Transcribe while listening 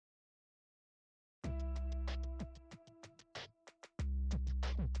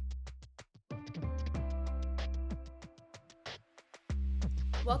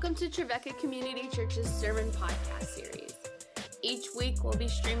Welcome to Trevecca Community Church's Sermon Podcast Series. Each week we'll be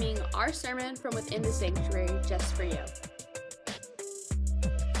streaming our sermon from within the sanctuary just for you.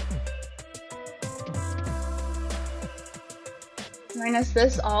 Join us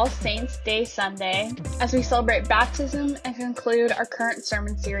this All Saints Day Sunday as we celebrate baptism and conclude our current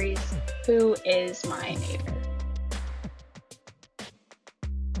sermon series, Who is My Neighbor?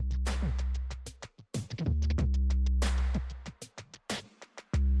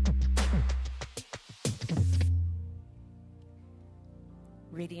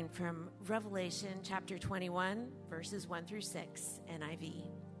 Reading from Revelation chapter 21, verses 1 through 6, NIV.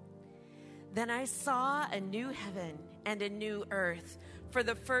 Then I saw a new heaven and a new earth, for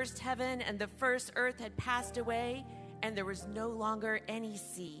the first heaven and the first earth had passed away, and there was no longer any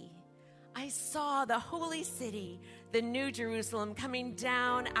sea. I saw the holy city, the new Jerusalem, coming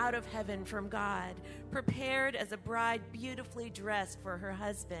down out of heaven from God, prepared as a bride beautifully dressed for her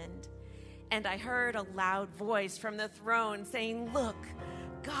husband. And I heard a loud voice from the throne saying, "Look,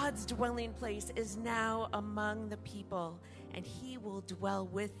 God's dwelling place is now among the people, and he will dwell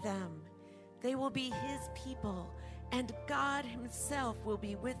with them. They will be his people, and God himself will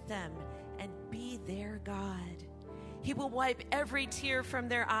be with them and be their God. He will wipe every tear from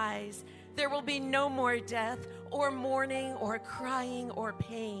their eyes. There will be no more death or mourning or crying or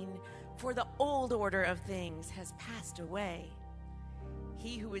pain, for the old order of things has passed away."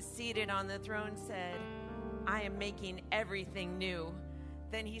 He who is seated on the throne said, "I am making everything new."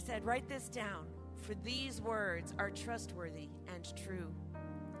 Then he said, "Write this down, for these words are trustworthy and true."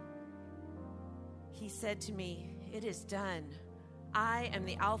 He said to me, "It is done. I am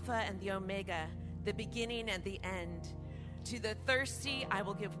the Alpha and the Omega, the beginning and the end. To the thirsty I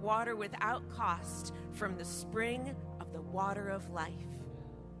will give water without cost from the spring of the water of life."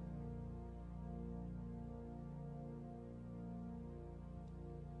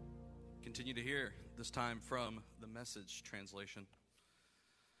 Continue to hear, this time from the Message translation.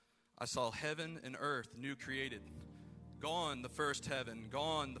 I saw heaven and earth new created. Gone the first heaven,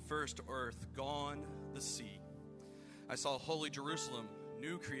 gone the first earth, gone the sea. I saw holy Jerusalem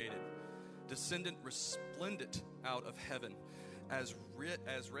new created, descendant resplendent out of heaven, as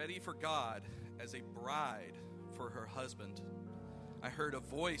ready for God as a bride for her husband. I heard a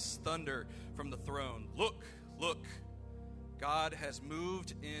voice thunder from the throne, "Look, look, God has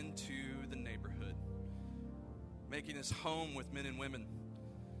moved into the neighborhood, making his home with men and women.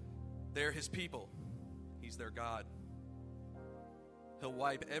 They're his people. He's their God. He'll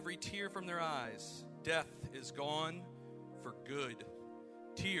wipe every tear from their eyes. Death is gone for good.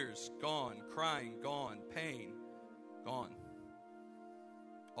 Tears gone, crying gone, pain gone.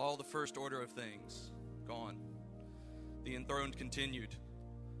 All the first order of things gone." The enthroned continued,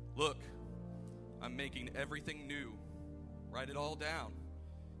 "Look, I'm making everything new. Write it all down.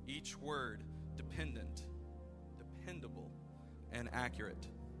 Each word dependable, and accurate."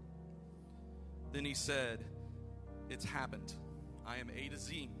 Then he said, "It's happened. I am A to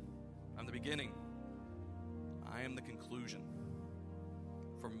Z. I'm the beginning. I am the conclusion.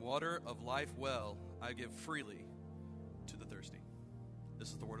 From water of life well, I give freely to the thirsty."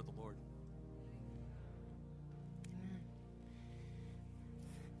 This is the word of the Lord. Amen.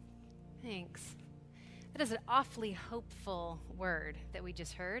 Thanks. That is an awfully hopeful word that we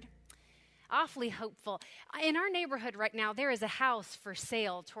just heard. Awfully hopeful. In our neighborhood right now, there is a house for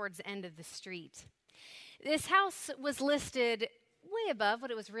sale towards the end of the street. This house was listed way above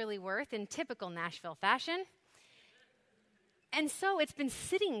what it was really worth in typical Nashville fashion. And so it's been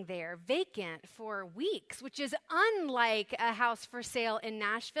sitting there vacant for weeks, which is unlike a house for sale in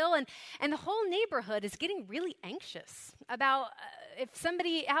Nashville. And the whole neighborhood is getting really anxious about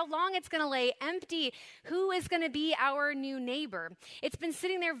how long it's going to lay empty, who is going to be our new neighbor. It's been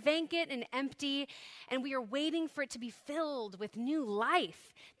sitting there vacant and empty, and we are waiting for it to be filled with new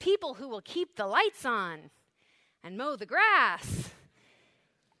life. People who will keep the lights on and mow the grass.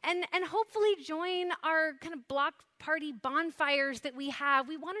 And hopefully join our kind of block party bonfires that we have.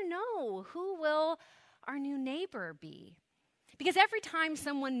 We want to know, who will our new neighbor be? Because every time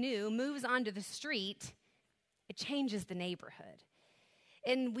someone new moves onto the street, it changes the neighborhood.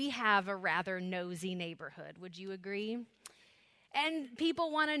 And we have a rather nosy neighborhood. Would you agree? And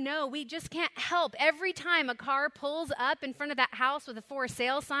people want to know. We just can't help. Every time a car pulls up in front of that house with a for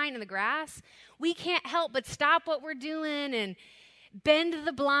sale sign in the grass, we can't help but stop what we're doing and bend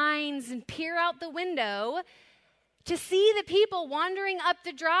the blinds and peer out the window to see the people wandering up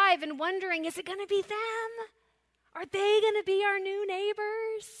the drive and wondering, is it going to be them? Are they going to be our new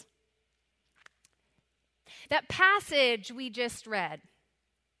neighbors? That passage we just read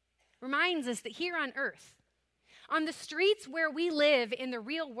reminds us that here on earth, On the streets where we live in the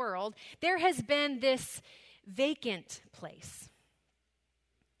real world, there has been this vacant place,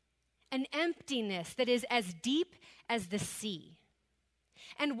 an emptiness that is as deep as the sea.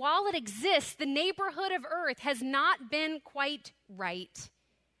 And while it exists, the neighborhood of earth has not been quite right.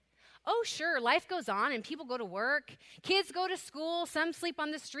 Oh, sure, life goes on and people go to work. Kids go to school. Some sleep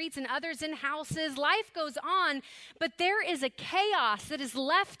on the streets and others in houses. Life goes on, but there is a chaos that is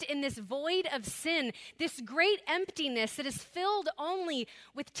left in this void of sin, this great emptiness that is filled only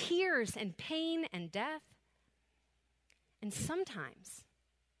with tears and pain and death. And sometimes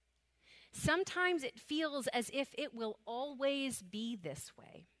it feels as if it will always be this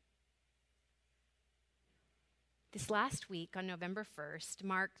way. This last week on November 1st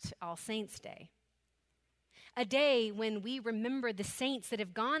marked All Saints' Day, a day when we remember the saints that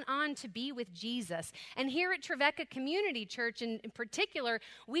have gone on to be with Jesus. And here at Trevecca Community Church in particular,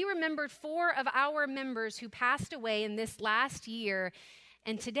 we remembered 4 of our members who passed away in this last year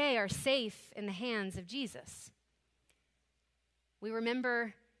and today are safe in the hands of Jesus. We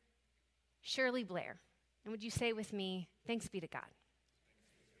remember Shirley Blair. And would you say with me, thanks be to God.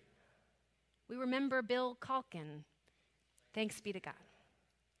 We remember Bill Calkin. Thanks be to God.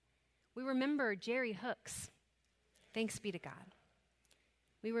 We remember Jerry Hooks. Thanks be to God.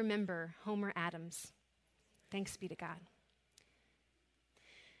 We remember Homer Adams. Thanks be to God.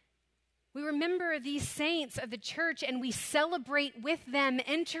 We remember these saints of the church and we celebrate with them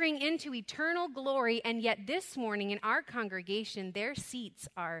entering into eternal glory. And yet this morning in our congregation, their seats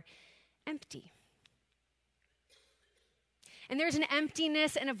are empty. And there's an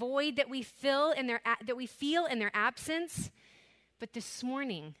emptiness and a void that we feel in their absence. But this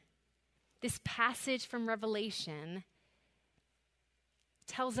morning, this passage from Revelation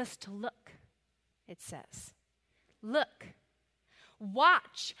tells us to look, it says. Look,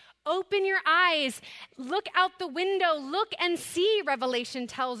 watch, open your eyes, look out the window, look and see, Revelation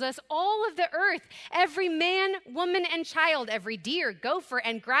tells us, all of the earth, every man, woman, and child, every deer, gopher,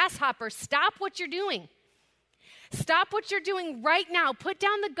 and grasshopper, stop what you're doing. Stop what you're doing right now. Put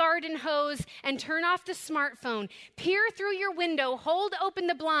down the garden hose and turn off the smartphone. Peer through your window, hold open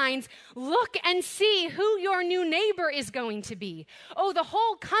the blinds, look and see who your new neighbor is going to be. Oh, the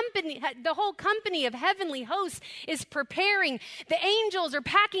whole company of heavenly hosts is preparing. The angels are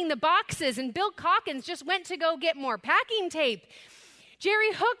packing the boxes, and Bill Calkins just went to go get more packing tape.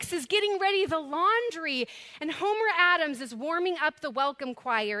 Jerry Hooks is getting ready the laundry, and Homer Adams is warming up the welcome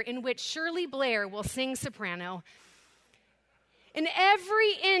choir in which Shirley Blair will sing soprano. And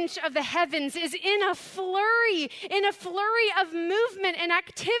every inch of the heavens is in a flurry of movement and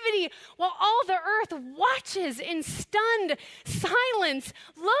activity, while all the earth watches in stunned silence.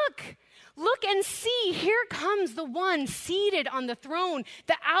 Look and see, here comes the one seated on the throne,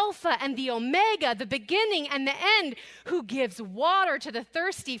 the Alpha and the Omega, the beginning and the end, who gives water to the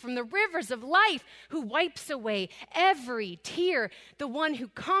thirsty from the rivers of life, who wipes away every tear, the one who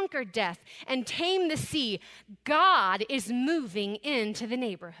conquered death and tamed the sea. God is moving into the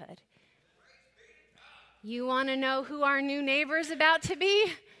neighborhood. You want to know who our new neighbor is about to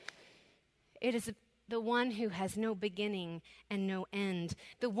be? It is the one who has no beginning and no end,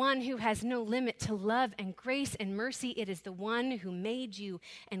 the one who has no limit to love and grace and mercy. It is the one who made you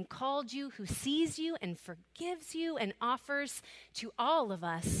and called you, who sees you and forgives you and offers to all of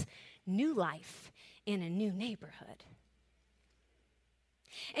us new life in a new neighborhood.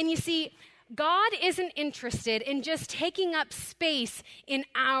 And you see, God isn't interested in just taking up space in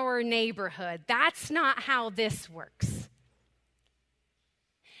our neighborhood. That's not how this works.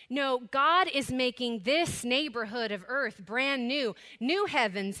 No, God is making this neighborhood of earth brand new, new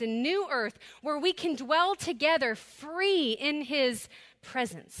heavens and new earth, where we can dwell together free in his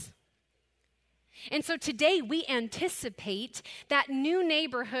presence. And so today we anticipate that new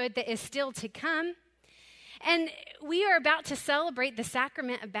neighborhood that is still to come. And we are about to celebrate the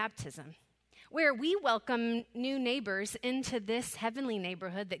sacrament of baptism, where we welcome new neighbors into this heavenly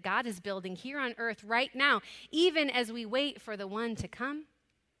neighborhood that God is building here on earth right now, even as we wait for the one to come.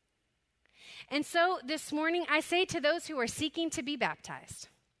 And so this morning, I say to those who are seeking to be baptized,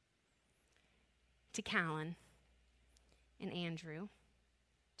 to Callan and Andrew,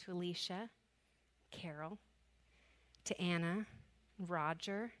 to Alicia, Carol, to Anna,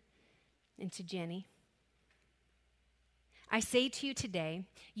 Roger, and to Jenny, I say to you today,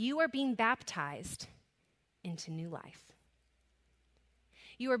 you are being baptized into new life.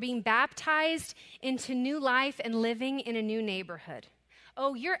 You are being baptized into new life and living in a new neighborhood.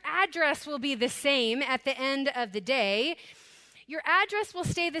 Oh, your address will be the same at the end of the day. Your address will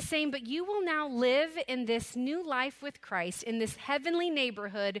stay the same, but you will now live in this new life with Christ in this heavenly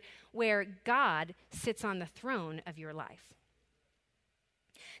neighborhood where God sits on the throne of your life.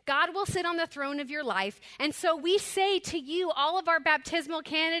 God will sit on the throne of your life. And so we say to you, all of our baptismal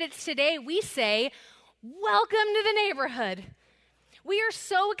candidates today, we say, welcome to the neighborhood. We are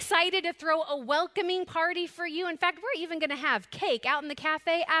so excited to throw a welcoming party for you. In fact, we're even going to have cake out in the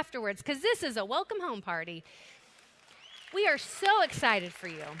cafe afterwards because this is a welcome home party. We are so excited for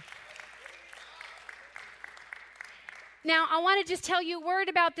you. Now, I want to just tell you a word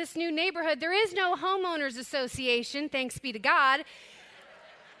about this new neighborhood. There is no homeowners association, thanks be to God,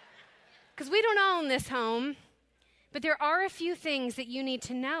 because we don't own this home. But there are a few things that you need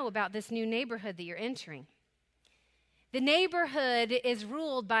to know about this new neighborhood that you're entering. The neighborhood is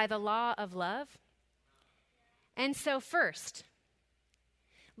ruled by the law of love. And so first,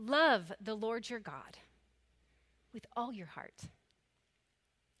 love the Lord your God with all your heart.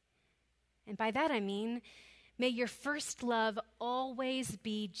 And by that I mean, may your first love always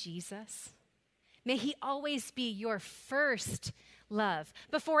be Jesus. May he always be your first love.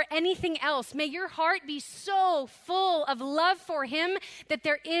 Before anything else, may your heart be so full of love for him that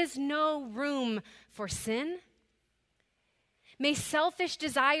there is no room for sin. May selfish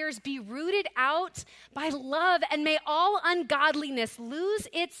desires be rooted out by love, and may all ungodliness lose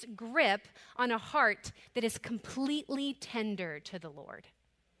its grip on a heart that is completely tender to the Lord.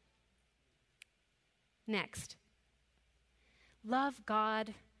 Next, love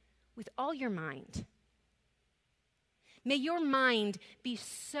God with all your mind. May your mind be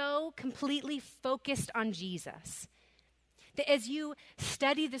so completely focused on Jesus that as you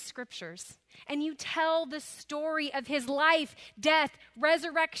study the scriptures and you tell the story of his life, death,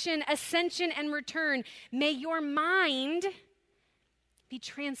 resurrection, ascension, and return, may your mind be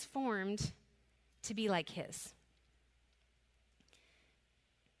transformed to be like his.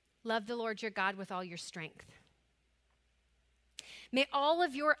 Love the Lord your God with all your strength. May all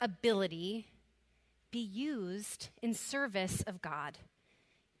of your ability be used in service of God.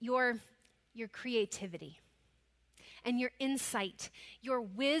 Your creativity and your insight, your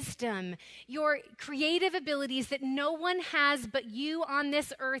wisdom, your creative abilities that no one has but you on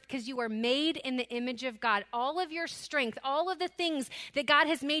this earth because you are made in the image of God. All of your strength, all of the things that God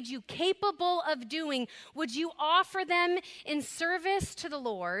has made you capable of doing, would you offer them in service to the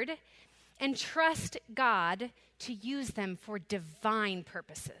Lord and trust God to use them for divine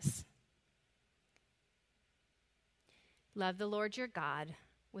purposes? Love the Lord your God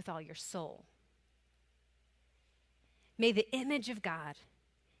with all your soul. May the image of God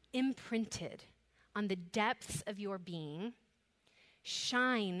imprinted on the depths of your being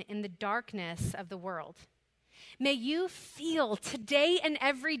shine in the darkness of the world. May you feel today and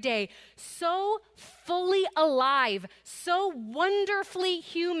every day so fully alive, so wonderfully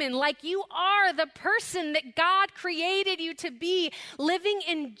human, like you are the person that God created you to be, living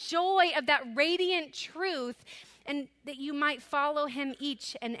in joy of that radiant truth, and that you might follow him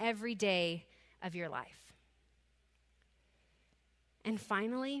each and every day of your life. And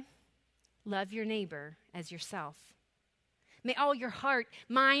finally, love your neighbor as yourself. May all your heart,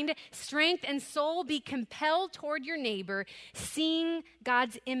 mind, strength, and soul be compelled toward your neighbor, seeing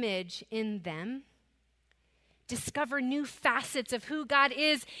God's image in them. Discover new facets of who God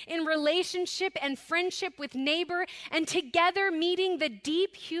is in relationship and friendship with neighbor, and together meeting the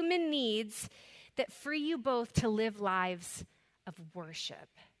deep human needs that free you both to live lives of worship.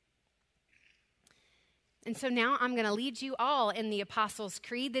 And so now I'm going to lead you all in the Apostles'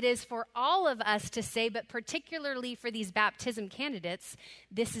 Creed that is for all of us to say, but particularly for these baptism candidates,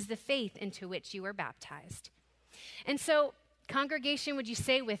 this is the faith into which you are baptized. And so, congregation, would you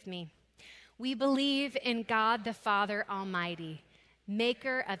say with me, we believe in God the Father Almighty,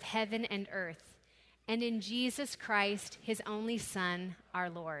 maker of heaven and earth, and in Jesus Christ, his only Son,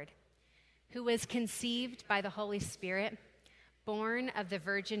 our Lord, who was conceived by the Holy Spirit, born of the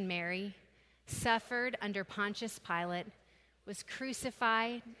Virgin Mary, suffered under Pontius Pilate, was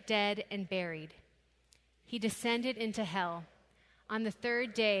crucified, dead, and buried. He descended into hell. On the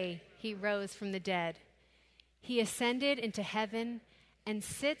third day, he rose from the dead. He ascended into heaven and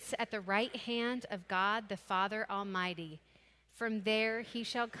sits at the right hand of God the Father Almighty. From there, he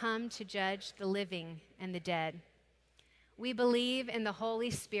shall come to judge the living and the dead. We believe in the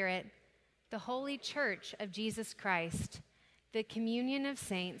Holy Spirit, the holy church of Jesus Christ, the communion of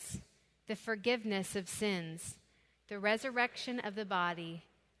saints, the forgiveness of sins, the resurrection of the body,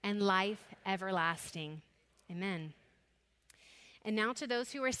 and life everlasting. Amen. And now to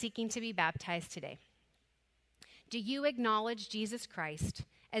those who are seeking to be baptized today. Do you acknowledge Jesus Christ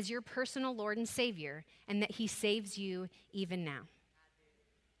as your personal Lord and Savior, and that he saves you even now?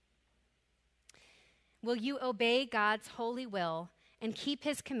 Will you obey God's holy will and keep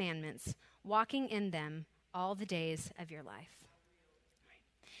his commandments, walking in them all the days of your life?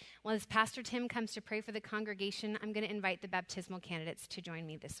 Well, as Pastor Tim comes to pray for the congregation, I'm going to invite the baptismal candidates to join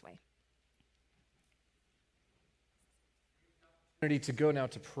me this way. To go now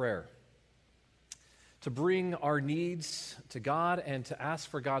to prayer, to bring our needs to God and to ask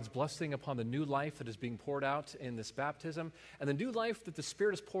for God's blessing upon the new life that is being poured out in this baptism and the new life that the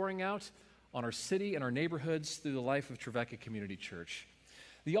Spirit is pouring out on our city and our neighborhoods through the life of Trevecca Community Church.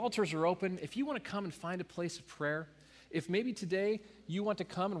 The altars are open. If you want to come and find a place of prayer, if maybe today you want to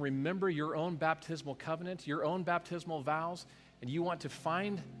come and remember your own baptismal covenant, your own baptismal vows, and you want to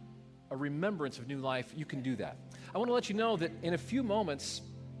find a remembrance of new life, you can do that. I want to let you know that in a few moments,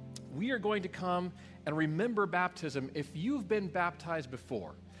 we are going to come and remember baptism if you've been baptized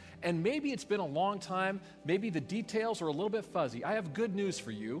before. And maybe it's been a long time, maybe the details are a little bit fuzzy. I have good news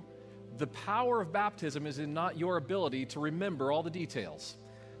for you. The power of baptism is in not your ability to remember all the details.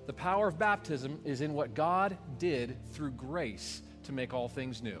 The power of baptism is in what God did through grace to make all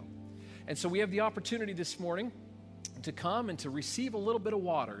things new. And so we have the opportunity this morning to come and to receive a little bit of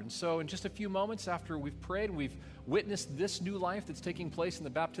water. And so in just a few moments after we've prayed and we've witnessed this new life that's taking place in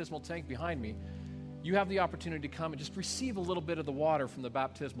the baptismal tank behind me, you have the opportunity to come and just receive a little bit of the water from the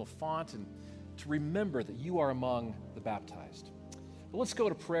baptismal font and to remember that you are among the baptized. But let's go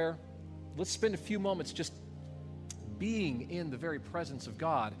to prayer. Let's spend a few moments just being in the very presence of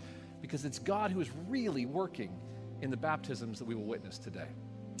God, because it's God who is really working in the baptisms that we will witness today.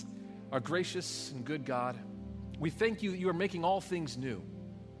 Our gracious and good God, we thank you that you are making all things new.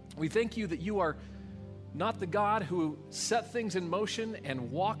 We thank you that you are not the God who set things in motion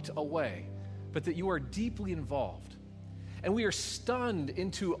and walked away, but that you are deeply involved. And we are stunned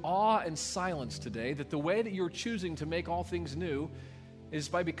into awe and silence today that the way that you're choosing to make all things new is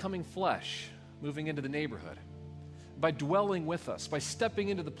by becoming flesh, moving into the neighborhood, by dwelling with us, by stepping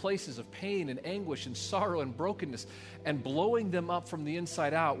into the places of pain and anguish and sorrow and brokenness and blowing them up from the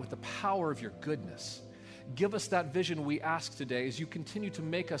inside out with the power of your goodness. Give us that vision, we ask today, as you continue to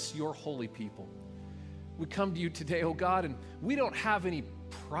make us your holy people. We come to you today, oh God, and we don't have any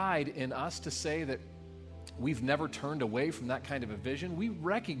pride in us to say that we've never turned away from that kind of a vision. We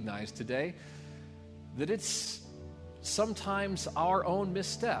recognize today that it's sometimes our own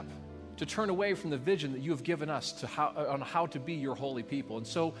misstep to turn away from the vision that you have given us on how to be your holy people. And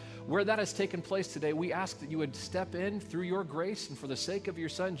so where that has taken place today, we ask that you would step in through your grace and for the sake of your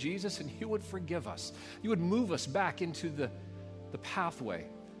Son, Jesus, and you would forgive us. You would move us back into the pathway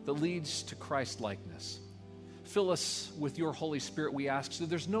that leads to Christ-likeness. Fill us with your Holy Spirit, we ask, so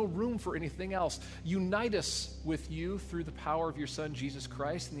there's no room for anything else. Unite us with you through the power of your Son, Jesus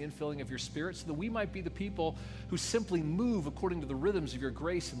Christ, and the infilling of your Spirit, so that we might be the people who simply move according to the rhythms of your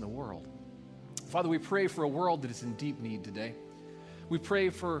grace in the world. Father, we pray for a world that is in deep need today. We pray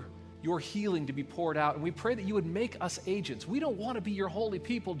for your healing to be poured out, and we pray that you would make us agents. We don't want to be your holy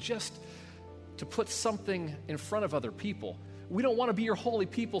people just to put something in front of other people. We don't want to be your holy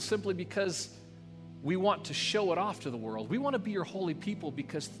people simply because we want to show it off to the world. We want to be your holy people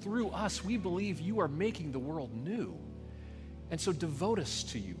because through us, we believe you are making the world new. And so devote us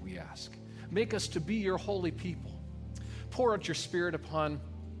to you, we ask. Make us to be your holy people. Pour out your Spirit upon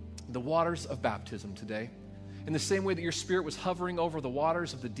the waters of baptism today. In the same way that your Spirit was hovering over the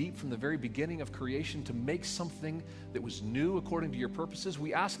waters of the deep from the very beginning of creation to make something that was new according to your purposes,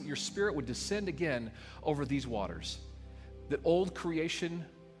 we ask that your Spirit would descend again over these waters, that old creation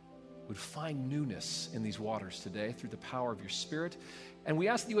would find newness in these waters today through the power of your Spirit. And we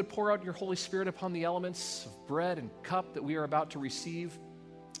ask that you would pour out your Holy Spirit upon the elements of bread and cup that we are about to receive,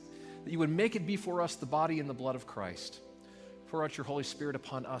 that you would make it be for us the body and the blood of Christ. Pour out your Holy Spirit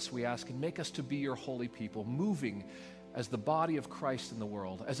upon us, we ask, and make us to be your holy people, moving as the body of Christ in the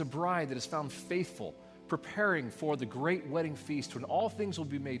world, as a bride that is found faithful, preparing for the great wedding feast when all things will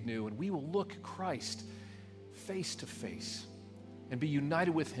be made new and we will look Christ face to face and be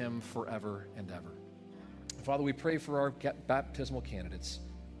united with him forever and ever. Father, we pray for our baptismal candidates.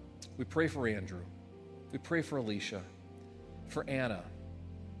 We pray for Andrew. We pray for Alicia, for Anna,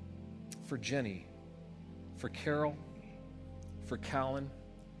 for Jenny, for Carol, for Callan,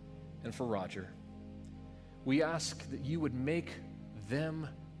 and for Roger. We ask that you would make them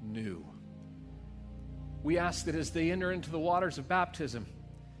new. We ask that as they enter into the waters of baptism,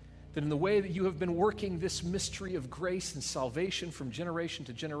 that in the way that you have been working this mystery of grace and salvation from generation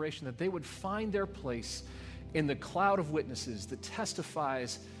to generation, that they would find their place in the cloud of witnesses that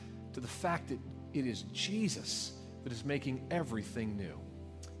testifies to the fact that it is Jesus that is making everything new.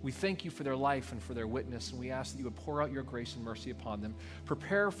 We thank you for their life and for their witness, and we ask that you would pour out your grace and mercy upon them.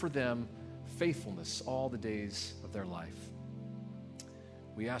 Prepare for them faithfulness all the days of their life.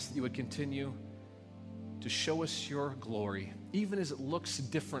 We ask that you would continue to show us your glory, even as it looks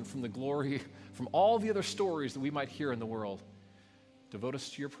different from the glory from all the other stories that we might hear in the world. Devote us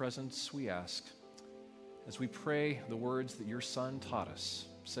to your presence, we ask, as we pray the words that your Son taught us,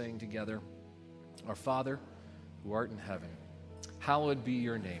 saying together, Our Father, who art in heaven, hallowed be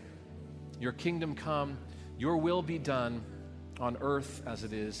your name. Your kingdom come, your will be done on earth as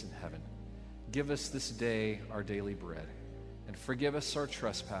it is in heaven. Give us this day our daily bread, and forgive us our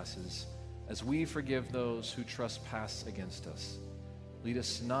trespasses, as we forgive those who trespass against us. Lead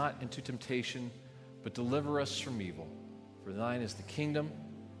us not into temptation, but deliver us from evil. For thine is the kingdom,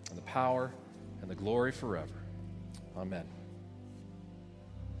 and the power, and the glory forever. Amen.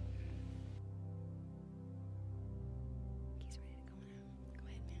 He's ready to go now. Go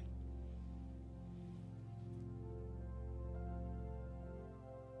ahead, man.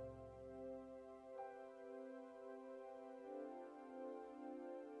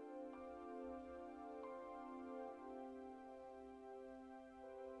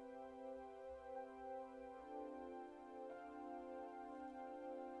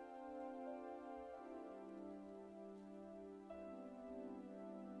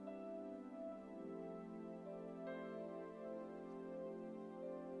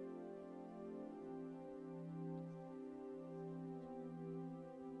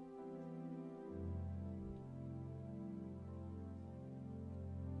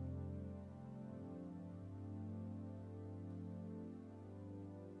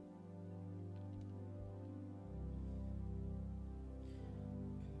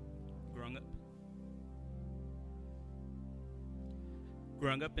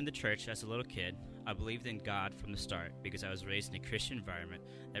 Growing up in the church as a little kid, I believed in God from the start because I was raised in a Christian environment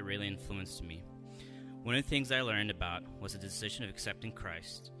that really influenced me. One of the things I learned about was the decision of accepting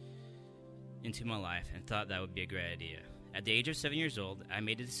Christ into my life and thought that would be a great idea. At the age of 7 years old, I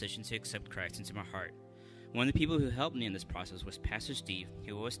made the decision to accept Christ into my heart. One of the people who helped me in this process was Pastor Steve,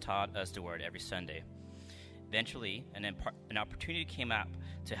 who always taught us the Word every Sunday. Eventually, an opportunity came up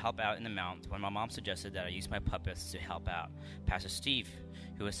to help out in the mount when my mom suggested that I use my puppets to help out. Pastor Steve,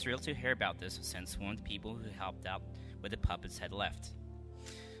 who was thrilled to hear about this since one of the people who helped out with the puppets had left.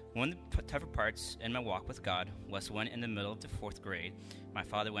 One of the tougher parts in my walk with God was when in the middle of the 4th grade, my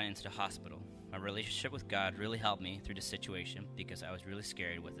father went into the hospital. My relationship with God really helped me through the situation because I was really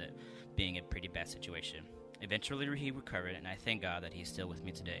scared with it being a pretty bad situation. Eventually he recovered, and I thank God that he's still with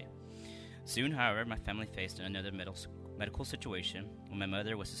me today. Soon, however, my family faced another medical situation when my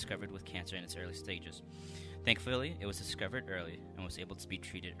mother was discovered with cancer in its early stages. Thankfully, it was discovered early and was able to be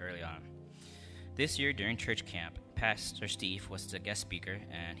treated early on. This year during church camp, Pastor Steve was the guest speaker,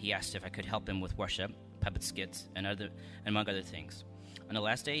 and he asked if I could help him with worship, puppet skits, and among other things. On the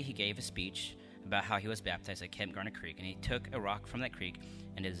last day, he gave a speech about how he was baptized at Camp Garner Creek, and he took a rock from that creek,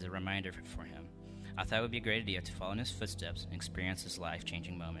 and it is a reminder for him. I thought it would be a great idea to follow in his footsteps and experience this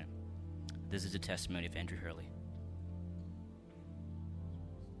life-changing moment. This is the testimony of Andrew Hurley.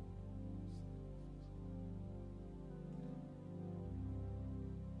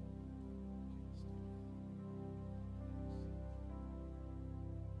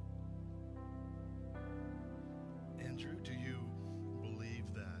 Andrew, do you believe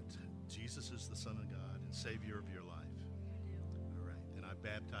that Jesus is the Son of God and Savior of your life? I do. All right. Then I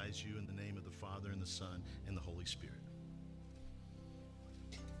baptize you in the name of the Father and the Son and the Holy Spirit.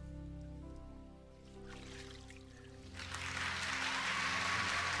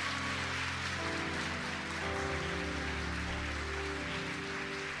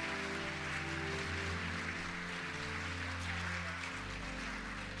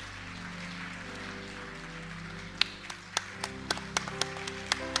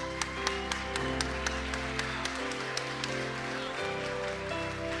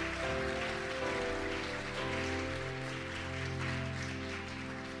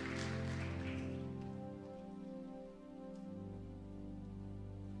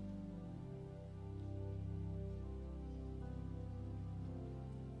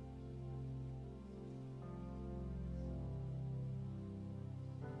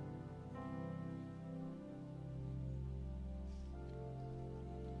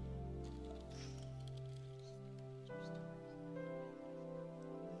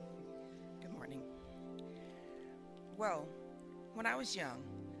 Well, when I was young,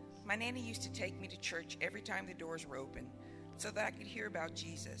 my nanny used to take me to church every time the doors were open so that I could hear about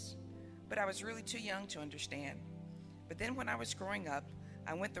Jesus. But I was really too young to understand. But then when I was growing up,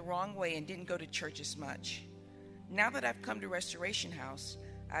 I went the wrong way and didn't go to church as much. Now that I've come to Restoration House,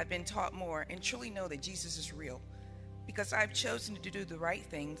 I've been taught more and truly know that Jesus is real because I've chosen to do the right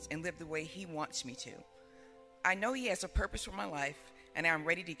things and live the way he wants me to. I know he has a purpose for my life, and I'm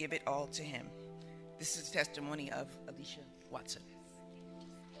ready to give it all to him. This is the testimony of Alicia Watson.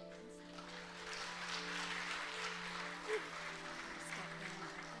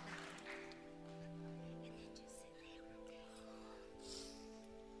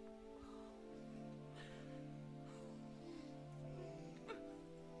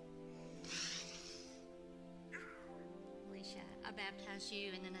 Alicia, I baptize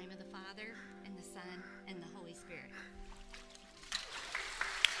you in the name of the Father, and the Son, and the Holy Spirit.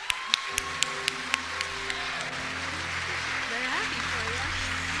 They're happy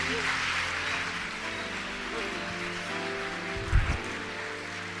for you.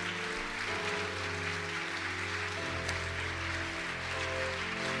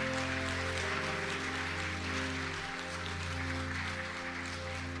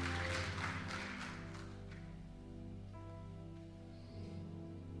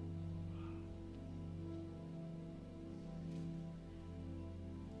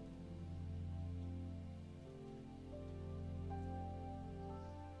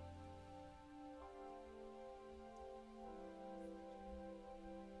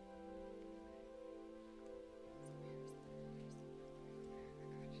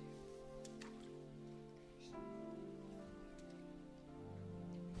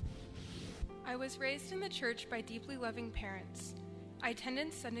 I was raised in the church by deeply loving parents. I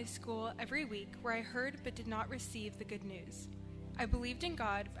attended Sunday school every week where I heard but did not receive the good news. I believed in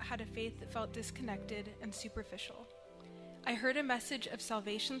God but had a faith that felt disconnected and superficial. I heard a message of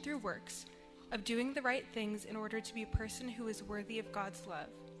salvation through works, of doing the right things in order to be a person who is worthy of God's love.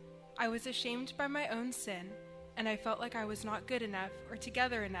 I was ashamed by my own sin, and I felt like I was not good enough or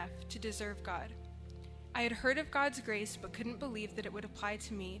together enough to deserve God. I had heard of God's grace but couldn't believe that it would apply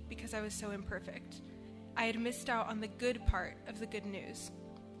to me because I was so imperfect. I had missed out on the good part of the good news.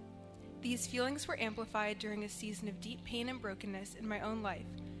 These feelings were amplified during a season of deep pain and brokenness in my own life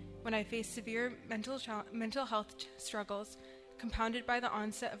when I faced severe mental health struggles compounded by the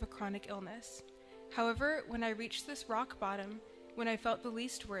onset of a chronic illness. However, when I reached this rock bottom, when I felt the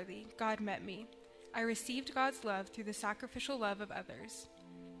least worthy, God met me. I received God's love through the sacrificial love of others.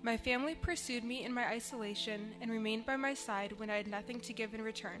 My family pursued me in my isolation and remained by my side when I had nothing to give in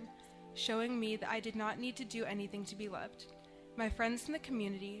return, showing me that I did not need to do anything to be loved. My friends in the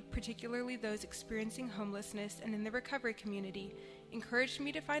community, particularly those experiencing homelessness and in the recovery community, encouraged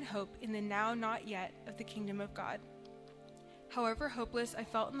me to find hope in the now not yet of the kingdom of God. However hopeless I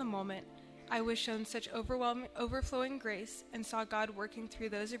felt in the moment, I was shown such overflowing grace and saw God working through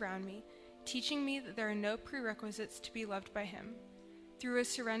those around me, teaching me that there are no prerequisites to be loved by him. Through a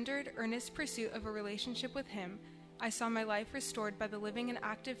surrendered, earnest pursuit of a relationship with him, I saw my life restored by the living and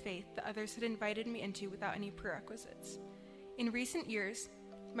active faith that others had invited me into without any prerequisites. In recent years,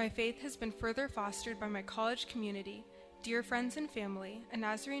 my faith has been further fostered by my college community, dear friends and family, a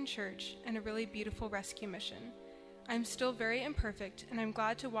Nazarene church, and a really beautiful rescue mission. I'm still very imperfect, and I'm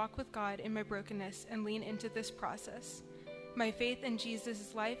glad to walk with God in my brokenness and lean into this process. My faith in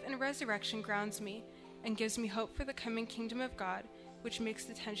Jesus' life and resurrection grounds me and gives me hope for the coming kingdom of God, which makes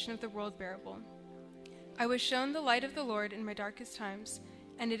the tension of the world bearable. I was shown the light of the Lord in my darkest times,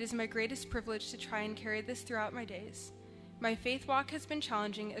 and it is my greatest privilege to try and carry this throughout my days. My faith walk has been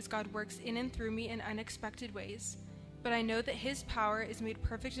challenging as God works in and through me in unexpected ways, but I know that his power is made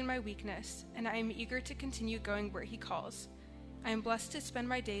perfect in my weakness, and I am eager to continue going where he calls. I am blessed to spend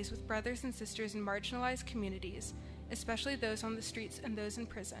my days with brothers and sisters in marginalized communities, especially those on the streets and those in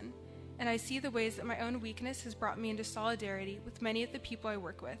prison, and I see the ways that my own weakness has brought me into solidarity with many of the people I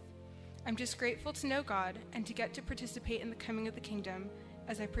work with. I'm just grateful to know God and to get to participate in the coming of the kingdom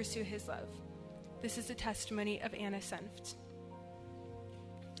as I pursue his love. This is a testimony of Anna Senft.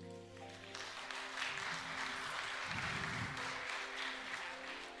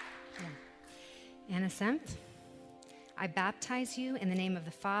 Anna Senft, I baptize you in the name of the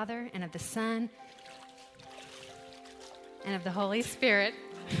Father and of the Son and of the Holy Spirit.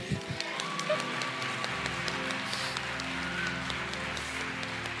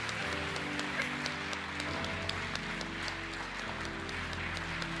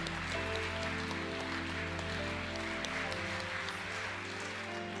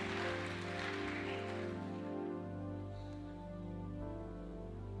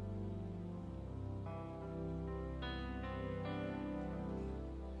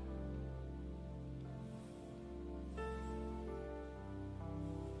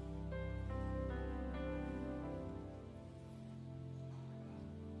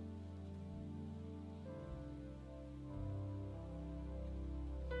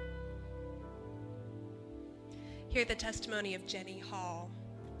 Hear the testimony of Jenny Hall.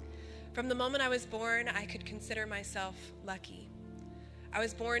 From the moment I was born, I could consider myself lucky. I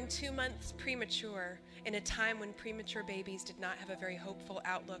was born 2 months premature in a time when premature babies did not have a very hopeful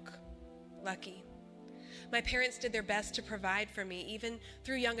outlook. Lucky. My parents did their best to provide for me. Even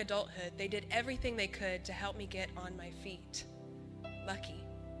through young adulthood, they did everything they could to help me get on my feet. Lucky.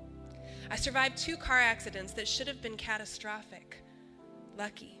 I survived 2 car accidents that should have been catastrophic.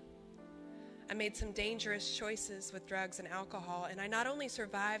 Lucky. I made some dangerous choices with drugs and alcohol, and I not only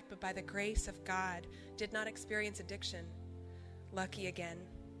survived, but by the grace of God, did not experience addiction. Lucky again.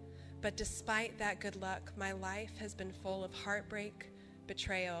 But despite that good luck, my life has been full of heartbreak,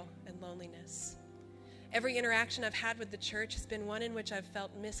 betrayal, and loneliness. Every interaction I've had with the church has been one in which I've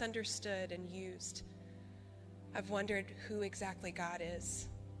felt misunderstood and used. I've wondered who exactly God is,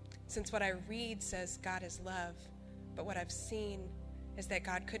 since what I read says God is love, but what I've seen is that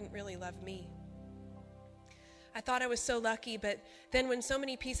God couldn't really love me. I thought I was so lucky, but then when so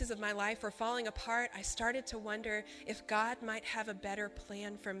many pieces of my life were falling apart, I started to wonder if God might have a better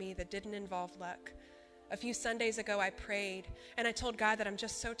plan for me that didn't involve luck. A few Sundays ago, I prayed, and I told God that I'm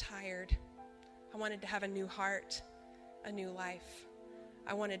just so tired. I wanted to have a new heart, a new life.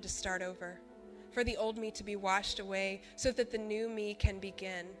 I wanted to start over, for the old me to be washed away so that the new me can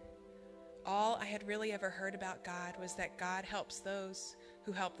begin. All I had really ever heard about God was that God helps those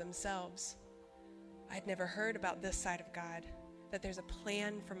who help themselves. I'd never heard about this side of God, that there's a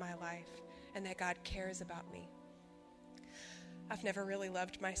plan for my life and that God cares about me. I've never really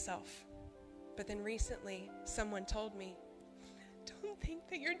loved myself, but then recently someone told me, "Don't think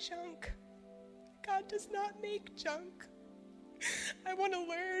that you're junk. God does not make junk. I want to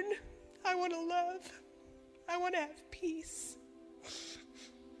learn. I want to love. I want to have peace.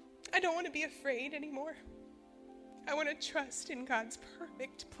 I don't want to be afraid anymore. I want to trust in God's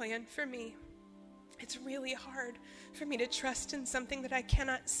perfect plan for me. It's really hard for me to trust in something that I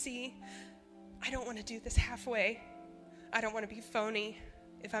cannot see. I don't want to do this halfway. I don't want to be phony.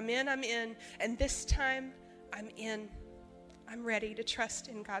 If I'm in, I'm in. And this time, I'm in. I'm ready to trust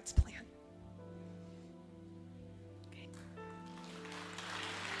in God's plan." Okay.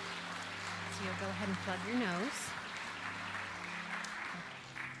 So you'll go ahead and plug your nose.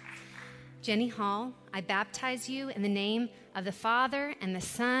 Jenny Hall, I baptize you in the name of the Father and the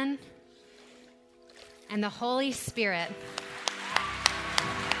Son and the Holy Spirit.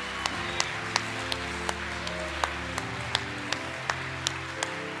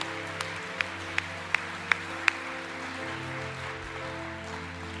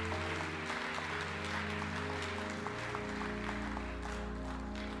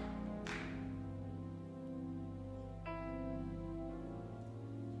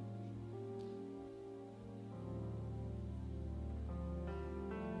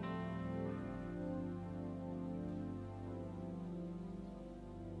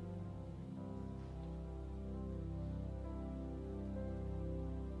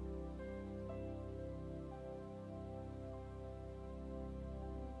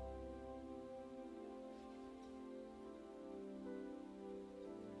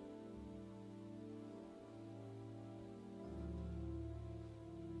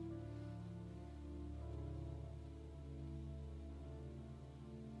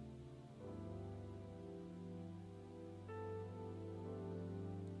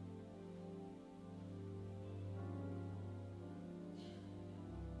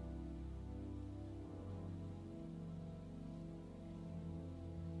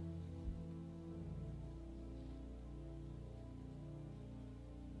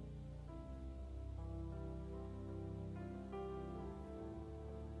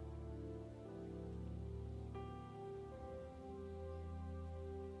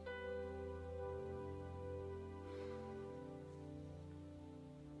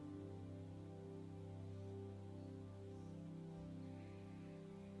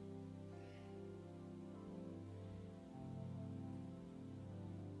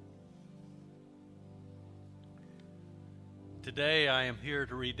 Today I am here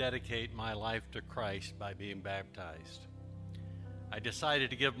to rededicate my life to Christ by being baptized. I decided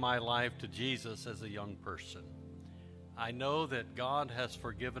to give my life to Jesus as a young person. I know that God has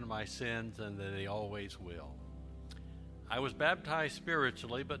forgiven my sins and that He always will. I was baptized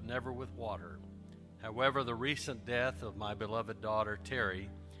spiritually, but never with water. However, the recent death of my beloved daughter, Terry,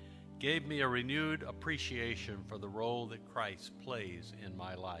 gave me a renewed appreciation for the role that Christ plays in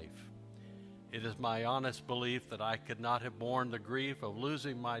my life. It is my honest belief that I could not have borne the grief of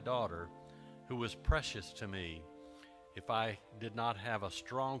losing my daughter, who was precious to me, if I did not have a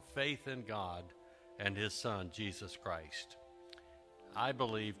strong faith in God and His Son, Jesus Christ. I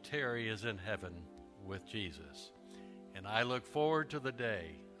believe Terry is in heaven with Jesus. and I look forward to the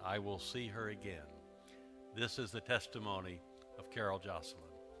day I will see her again. This is the testimony of Carol Jocelyn.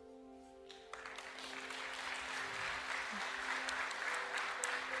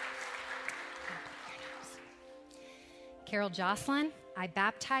 Carol Jocelyn, I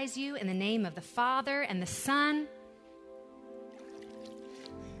baptize you in the name of the Father and the Son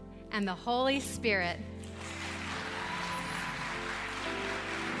and the Holy Spirit.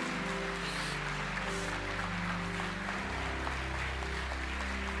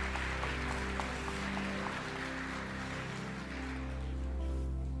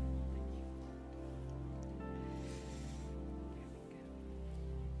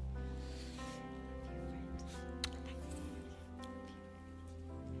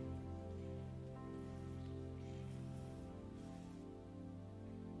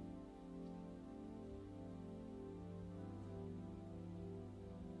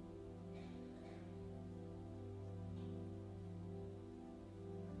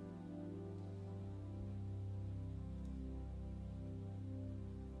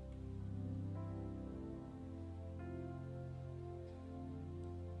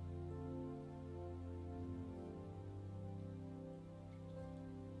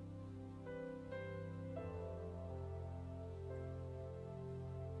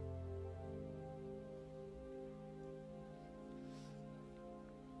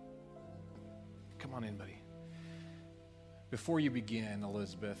 Come on in, buddy. Before you begin,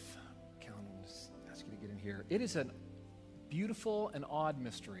 Elizabeth, Callan will ask you to get in here. It is a beautiful and odd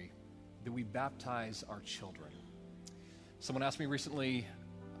mystery that we baptize our children. Someone asked me recently,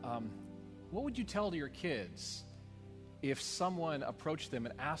 what would you tell to your kids if someone approached them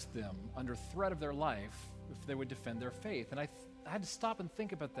and asked them, under threat of their life, if they would defend their faith? And I had to stop and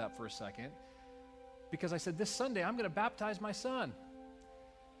think about that for a second, because I said, this Sunday, I'm going to baptize my son.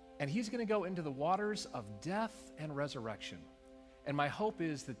 And he's going to go into the waters of death and resurrection. And my hope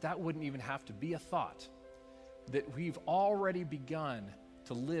is that that wouldn't even have to be a thought, that we've already begun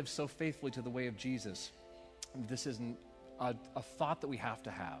to live so faithfully to the way of Jesus. This isn't a thought that we have to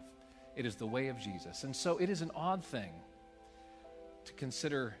have. It is the way of Jesus. And so it is an odd thing to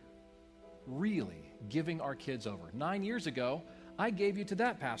consider really giving our kids over. 9 years ago, I gave you to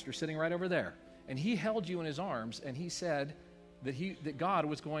that pastor sitting right over there. And he held you in his arms, and he said that God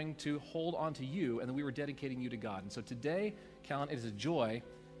was going to hold on to you, and that we were dedicating you to God. And so today, Callan, it is a joy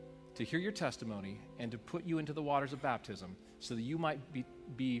to hear your testimony and to put you into the waters of baptism so that you might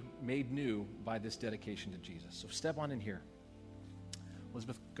be made new by this dedication to Jesus. So step on in here.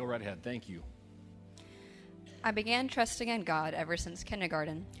 Elizabeth, go right ahead. Thank you. I began trusting in God ever since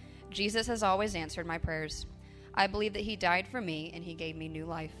kindergarten. Jesus has always answered my prayers. I believe that he died for me and he gave me new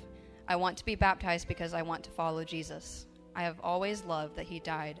life. I want to be baptized because I want to follow Jesus. I have always loved that he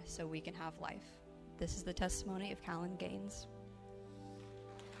died so we can have life. This is the testimony of Callan Gaines.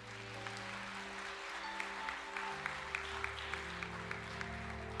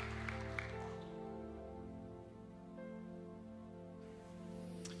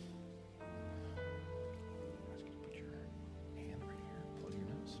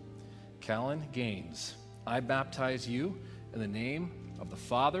 Callan Gaines, I baptize you in the name of the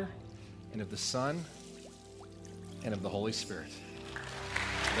Father and of the Son and of the Holy Spirit.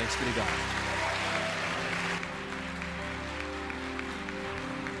 Thanks be to God.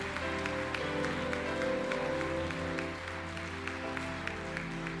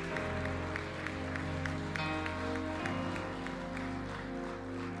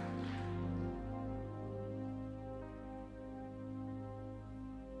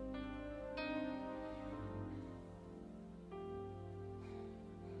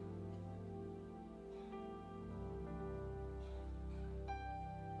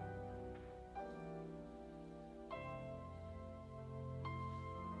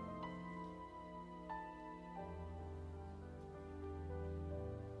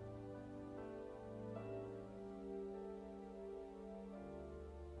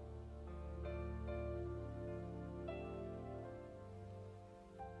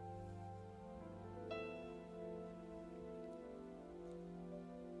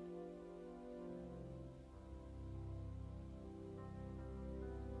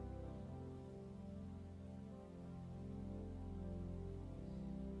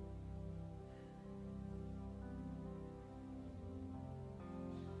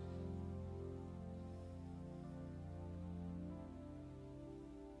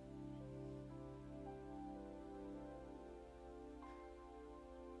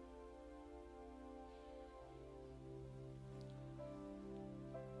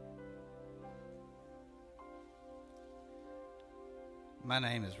 My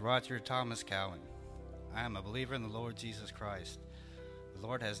name is Roger Thomas Cowan. I am a believer in the Lord Jesus Christ. The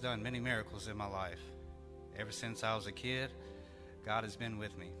Lord has done many miracles in my life. Ever since I was a kid, God has been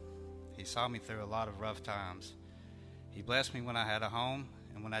with me. He saw me through a lot of rough times. He blessed me when I had a home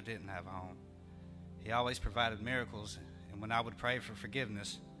and when I didn't have a home. He always provided miracles, and when I would pray for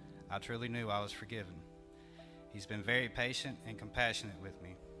forgiveness, I truly knew I was forgiven. He's been very patient and compassionate with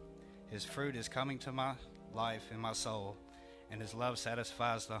me. His fruit is coming to my life and my soul, and his love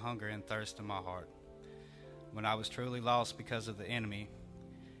satisfies the hunger and thirst in my heart. When I was truly lost because of the enemy,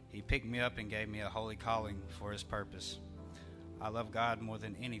 he picked me up and gave me a holy calling for his purpose. I love God more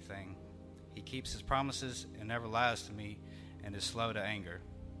than anything. He keeps his promises and never lies to me and is slow to anger.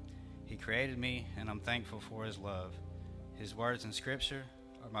 He created me, and I'm thankful for his love. His words in Scripture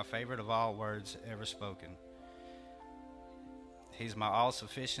are my favorite of all words ever spoken. He's my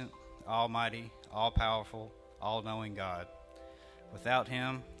all-sufficient, almighty, all-powerful, all-knowing God. Without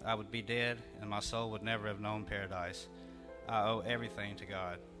him, I would be dead, and my soul would never have known paradise. I owe everything to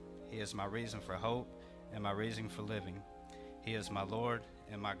God. He is my reason for hope and my reason for living. He is my Lord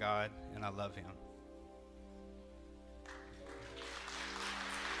and my God, and I love him.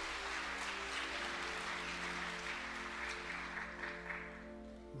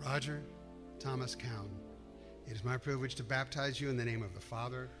 Roger Thomas Cowan. It is my privilege to baptize you in the name of the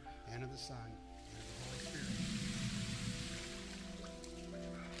Father, and of the Son, and of the Holy Spirit.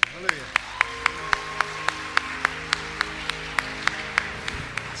 Hallelujah.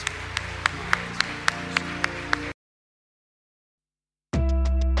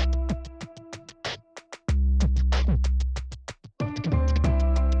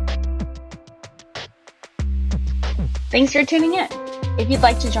 Thanks for tuning in. If you'd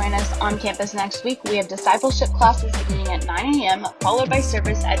like to join us on campus next week, we have discipleship classes beginning at 9 a.m., followed by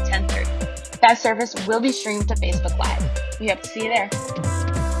service at 10:30. That service will be streamed to Facebook Live. We hope to see you there.